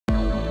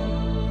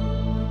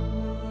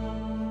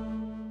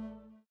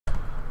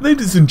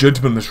Ladies and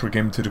gentlemen, let's get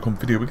into the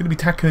video. We're going to be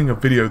tackling a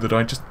video that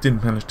I just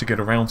didn't manage to get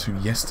around to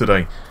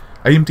yesterday.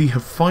 AMD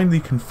have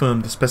finally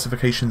confirmed the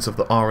specifications of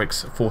the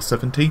RX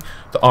 470,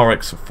 the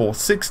RX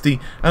 460,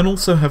 and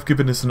also have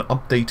given us an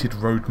updated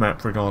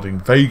roadmap regarding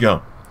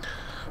Vega.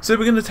 So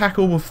we're going to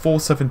tackle with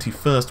 470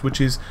 first, which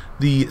is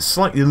the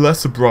slightly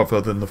lesser brother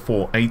than the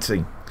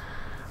 480.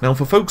 Now,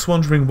 for folks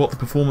wondering what the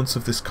performance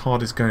of this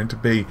card is going to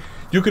be,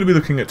 you're going to be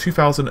looking at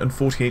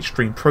 2048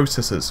 stream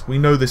processors. We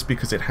know this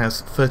because it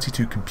has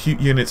 32 compute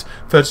units,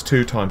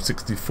 32 times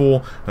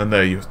 64, and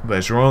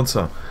there's your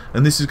answer.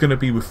 And this is going to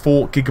be with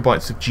 4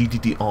 GB of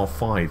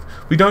GDDR5.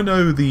 We don't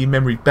know the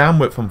memory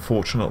bandwidth,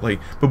 unfortunately,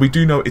 but we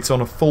do know it's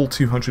on a full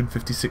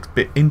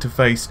 256-bit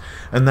interface,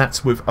 and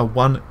that's with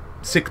a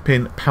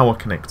 6-pin power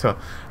connector,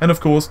 and of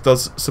course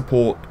does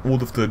support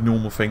all of the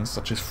normal things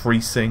such as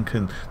FreeSync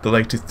and the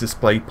latest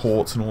display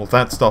ports and all of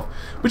that stuff,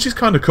 which is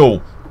kind of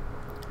cool.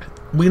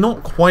 We're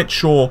not quite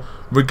sure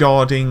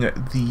regarding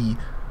the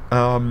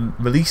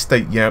release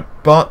date yet,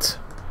 but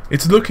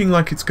it's looking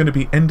like it's going to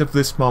be end of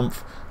this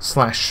month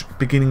 /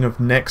 beginning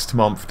of next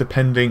month,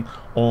 depending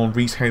on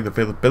retail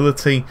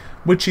availability,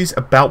 which is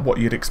about what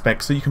you'd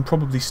expect. So you can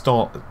probably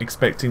start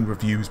expecting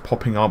reviews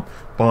popping up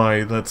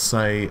by, let's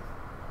say,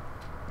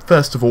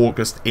 1st of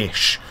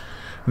August-ish.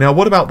 Now,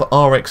 what about the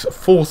RX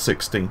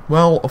 460?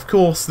 Well, of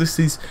course, this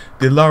is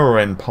the lower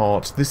end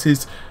part. This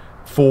is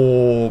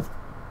for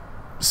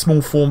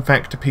small form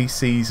factor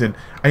PCs, and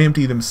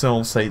AMD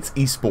themselves say it's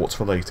esports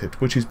related,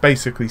 which is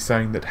basically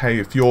saying that, hey,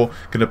 if you're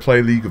going to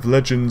play League of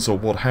Legends or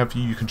what have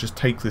you, you can just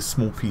take this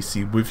small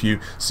PC with you,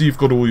 so you've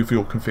got all of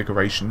your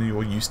configuration,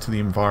 you're used to the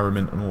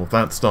environment and all of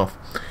that stuff.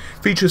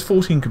 Features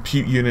 14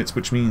 compute units,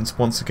 which means,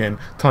 once again,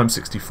 times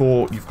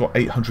 64, you've got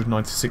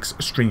 896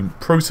 stream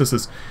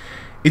processors.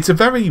 It's a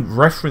very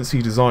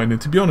referencey design, and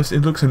to be honest,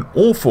 it looks an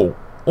awful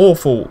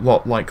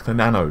lot like the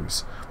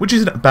Nanos, which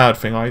isn't a bad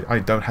thing. I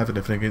don't have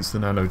anything against the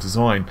Nano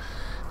design.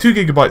 2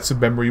 GB of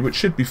memory, which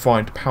should be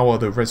fine to power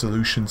the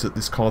resolutions that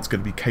this card's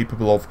going to be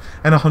capable of,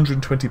 and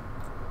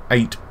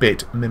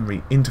 128-bit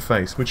memory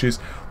interface, which is,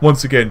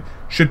 once again,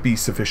 should be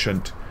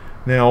sufficient.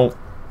 Now,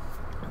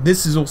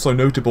 this is also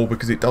notable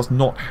because it does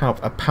not have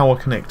a power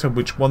connector,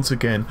 which once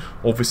again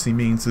obviously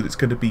means that it's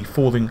going to be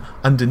falling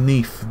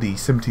underneath the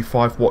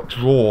 75-watt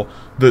draw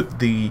that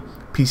the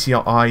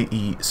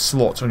PCIe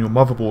slot on your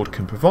motherboard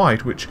can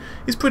provide, which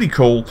is pretty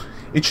cool.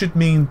 It should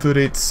mean that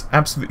it's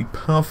absolutely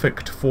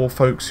perfect for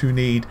folks who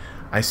need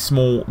a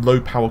small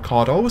low power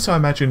card. I also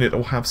imagine it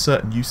will have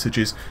certain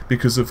usages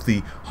because of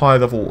the high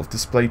level of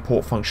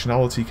DisplayPort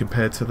functionality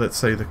compared to, let's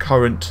say, the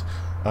current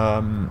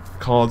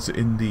cards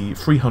in the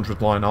 300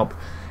 lineup.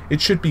 It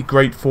should be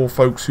great for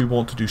folks who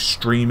want to do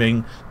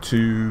streaming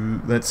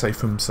to, let's say,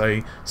 from,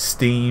 say,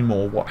 Steam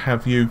or what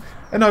have you.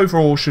 And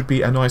overall should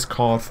be a nice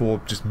card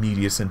for just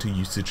media center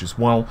usage as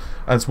well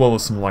as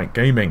some light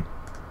gaming.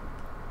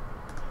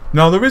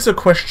 Now, there is a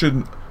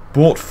question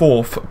brought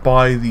forth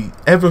by the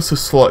ever so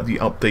slightly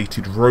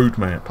updated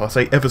roadmap. I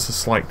say ever so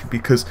slightly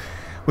because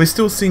we're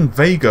still seeing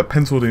Vega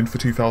penciled in for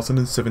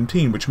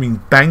 2017, which means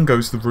bang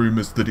goes the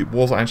rumours that it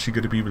was actually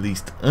going to be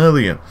released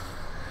earlier.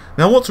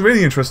 Now, what's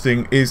really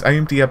interesting is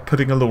AMD are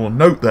putting a little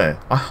note there.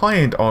 A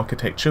high-end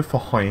architecture for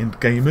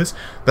high-end gamers.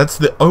 That's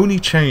the only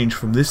change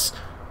from this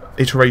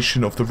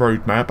iteration of the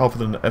roadmap, other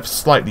than a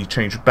slightly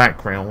changed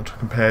background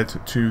compared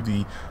to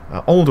the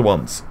older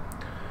ones.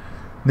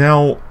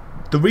 Now,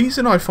 the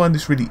reason I find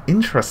this really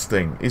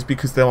interesting is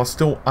because there are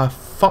still a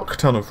fuck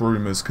ton of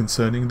rumours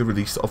concerning the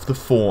release of the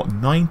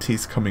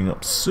 490s coming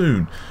up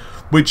soon,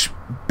 which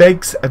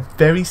begs a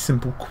very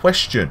simple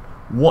question.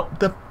 What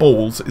the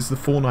balls is the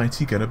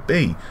 490 going to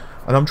be?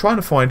 And I'm trying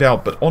to find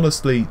out, but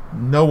honestly,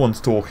 no one's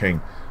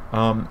talking,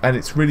 and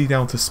it's really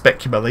down to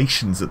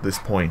speculations at this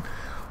point.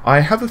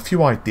 I have a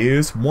few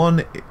ideas.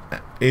 One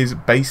is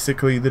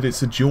basically that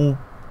it's a dual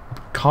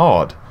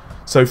card.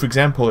 So, for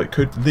example, it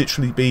could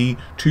literally be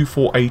 2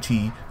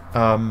 480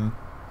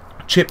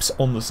 chips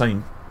on the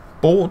same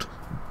board.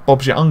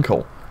 Bob's your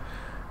uncle,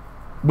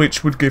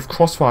 which would give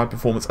crossfire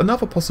performance.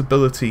 Another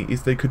possibility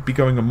is they could be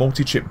going a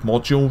multi-chip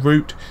module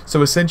route.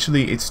 So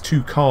essentially it's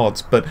 2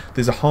 cards, but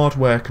there's a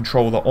hardware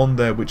controller on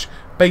there which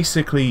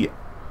basically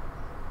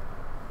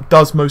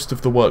does most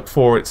of the work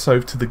for it. So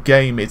to the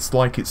game it's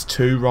like it's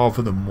 2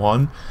 rather than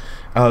 1.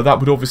 That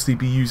would obviously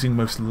be using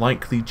most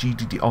likely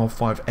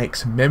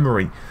GDDR5X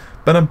memory.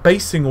 But I'm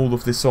basing all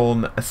of this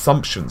on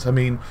assumptions. I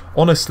mean,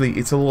 honestly,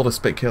 it's a lot of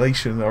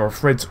speculation. There are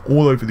threads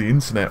all over the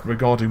internet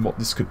regarding what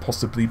this could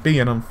possibly be,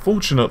 and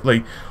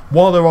unfortunately,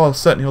 while there are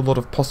certainly a lot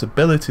of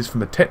possibilities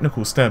from a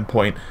technical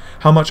standpoint,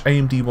 how much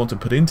AMD want to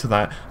put into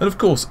that, and of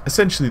course,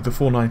 essentially the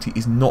 490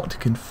 is not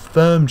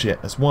confirmed yet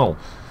as well.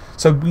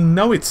 So we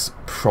know it's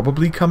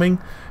probably coming,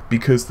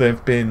 because there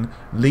have been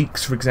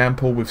leaks. For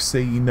example, we've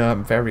seen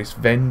various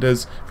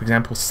vendors, for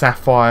example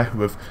Sapphire,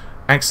 who have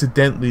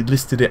accidentally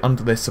listed it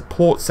under their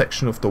support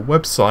section of the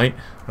website,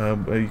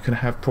 where you can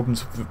have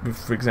problems with,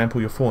 for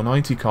example, your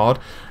 490 card.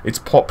 It's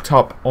popped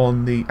up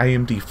on the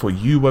AMD For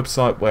You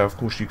website, where of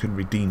course you can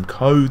redeem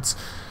codes.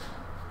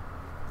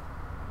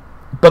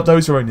 But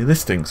those are only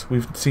listings.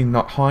 We've seen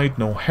not hide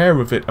nor hair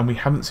of it, and we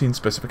haven't seen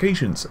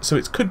specifications. So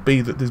it could be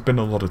that there's been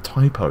a lot of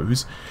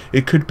typos.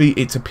 It could be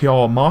it's a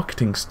PR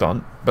marketing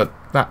stunt, but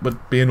that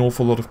would be an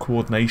awful lot of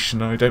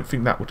coordination. I don't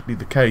think that would be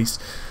the case.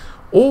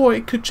 Or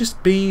it could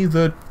just be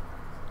that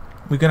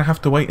we're going to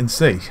have to wait and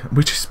see,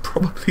 which is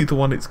probably the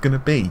one it's going to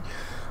be.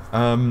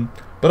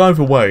 But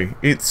either way,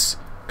 it's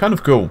kind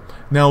of cool.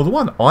 Now, the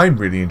one I'm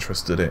really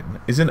interested in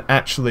isn't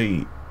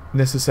actually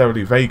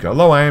necessarily Vega,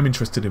 although I am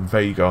interested in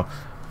Vega.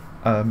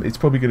 It's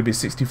probably going to be a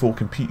 64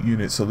 compute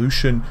unit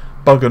solution.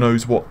 Bugger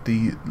knows what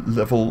the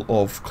level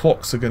of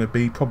clocks are going to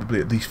be, probably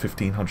at least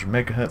 1500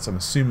 megahertz, I'm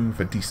assuming, with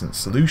a decent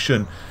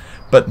solution.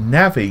 But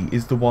Navi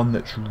is the one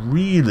that's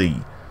really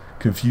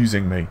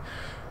confusing me.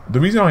 The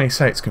reason I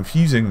say it's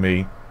confusing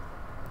me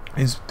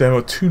is there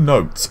are two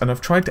notes, and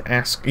I've tried to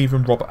ask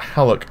even Robert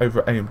Hallock over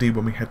at AMD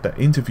when we had that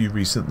interview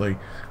recently,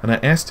 and I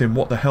asked him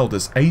what the hell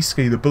does A,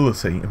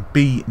 scalability, and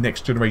B,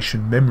 next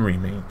generation memory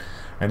mean?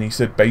 And he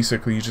said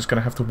basically you're just going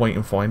to have to wait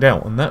and find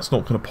out, and that's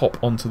not going to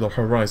pop onto the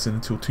horizon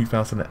until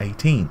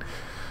 2018.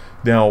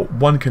 Now,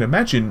 one can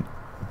imagine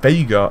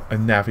Vega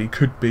and Navi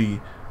could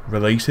be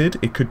related.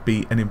 It could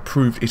be an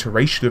improved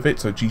iteration of it,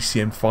 so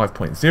GCN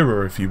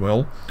 5.0 if you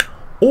will,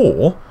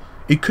 or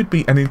it could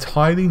be an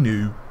entirely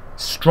new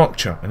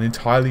structure, an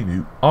entirely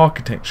new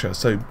architecture.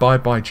 So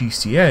bye-bye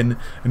GCN,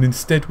 and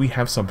instead we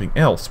have something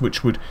else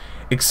which would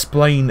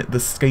explain the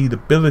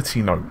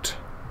scalability note.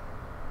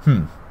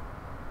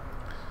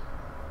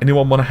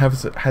 Anyone want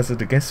to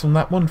hazard a guess on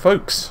that one,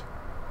 folks?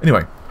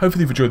 Anyway,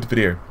 hopefully you've enjoyed the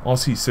video. I'll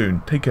see you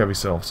soon. Take care of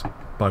yourselves.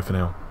 Bye for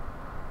now.